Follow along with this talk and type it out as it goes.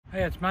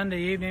Hey, it's Monday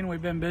evening.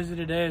 We've been busy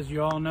today, as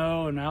you all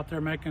know, and out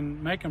there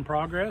making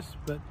progress.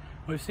 But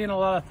we've seen a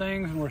lot of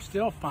things, and we're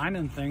still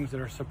finding things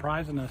that are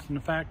surprising us. And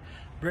in fact,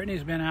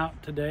 Brittany's been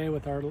out today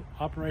with our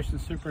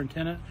operations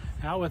superintendent,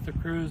 out with the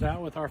crews,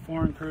 out with our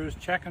foreign crews,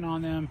 checking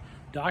on them,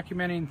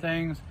 documenting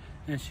things.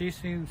 And she's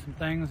seen some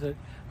things that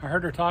I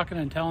heard her talking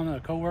and telling a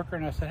coworker,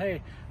 and I said,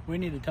 hey, we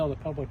need to tell the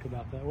public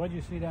about that. What did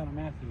you see down at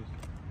Matthews?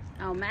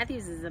 Oh,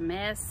 Matthews is a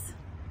mess.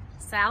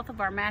 South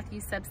of our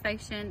Matthews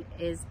substation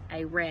is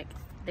a wreck.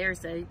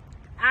 There's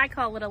I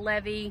call it a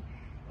levee.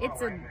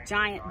 It's a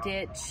giant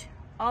ditch.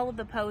 All of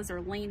the poles are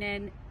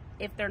leaning.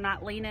 If they're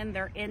not leaning,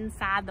 they're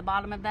inside the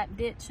bottom of that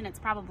ditch, and it's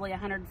probably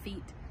 100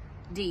 feet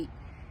deep.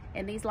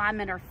 And these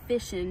linemen are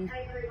fishing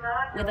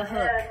with a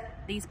hook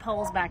these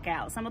poles back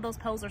out. Some of those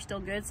poles are still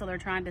good, so they're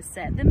trying to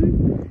set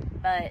them,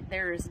 but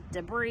there's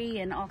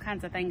debris and all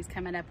kinds of things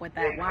coming up with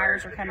that.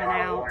 Wires are coming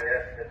out.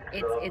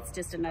 It's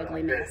just an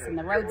ugly mess, and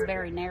the road's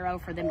very narrow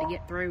for them to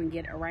get through and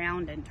get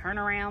around and turn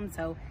around,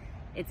 so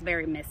it's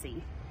very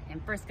messy.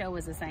 And Frisco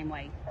is the same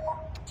way.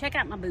 Check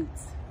out my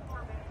boots.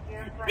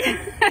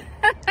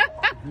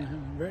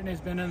 Brittany's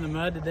been in the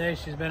mud today.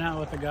 She's been out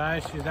with the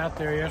guys. She's out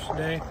there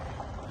yesterday.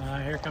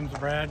 Here comes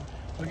Brad.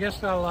 We just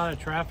got a lot of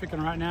traffic,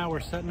 and right now we're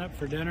setting up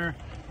for dinner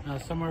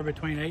somewhere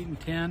between 8 and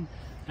 10.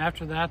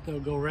 After that, they'll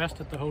go rest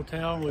at the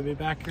hotel. We'll be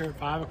back here at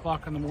 5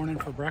 o'clock in the morning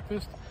for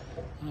breakfast.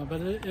 But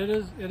it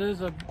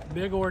is a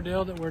big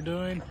ordeal that we're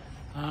doing.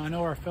 I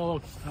know our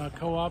fellow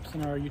co-ops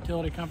and our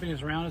utility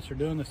companies around us are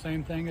doing the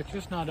same thing. It's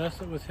just not us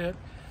that was hit.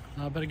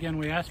 But again,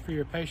 we ask for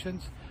your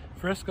patience.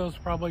 Frisco's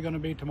probably going to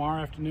be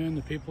tomorrow afternoon.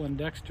 The people in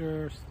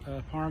Dexter,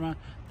 Parma,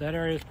 that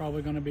area is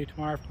probably going to be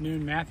tomorrow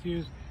afternoon.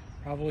 Matthews,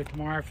 probably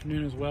tomorrow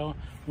afternoon as well.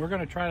 We're going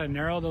to try to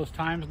narrow those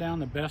times down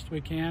the best we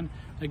can.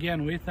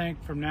 Again, we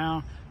think from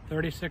now,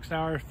 36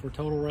 hours for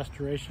total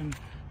restoration,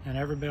 and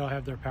everybody will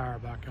have their power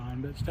back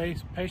on. But stay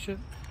patient.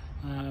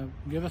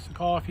 Give us a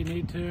call if you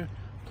need to.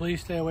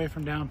 Please stay away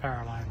from down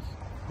power lines.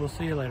 We'll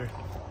see you later.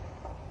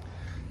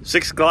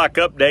 6 o'clock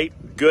update.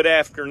 Good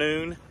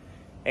afternoon,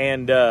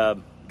 and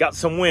got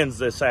some winds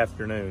this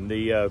afternoon.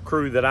 The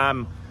crew that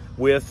I'm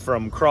with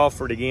from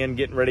Crawford, again,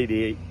 getting ready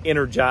to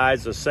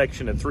energize a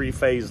section of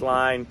 3-phase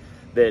line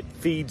that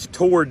feeds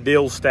toward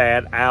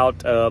Dillstad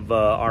out of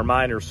our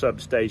minor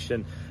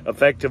substation,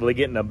 effectively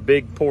getting a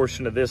big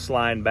portion of this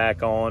line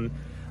back on,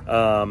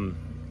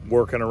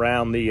 working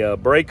around the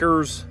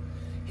breakers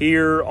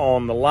here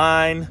on the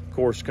line. Of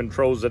course,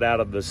 controls it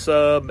out of the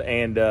sub,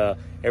 and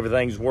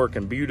everything's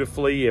working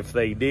beautifully if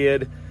they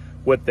did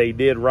what they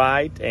did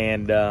right.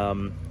 And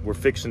we're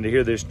fixing to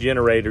hear this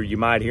generator you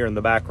might hear in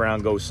the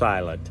background go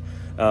silent.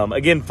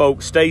 Again,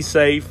 folks, stay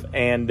safe,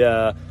 and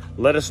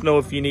let us know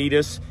if you need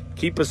us.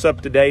 Keep us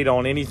up to date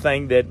on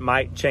anything that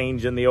might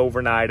change in the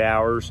overnight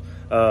hours.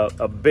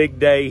 A big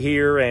day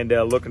here, and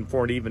looking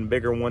for an even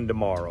bigger one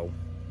tomorrow.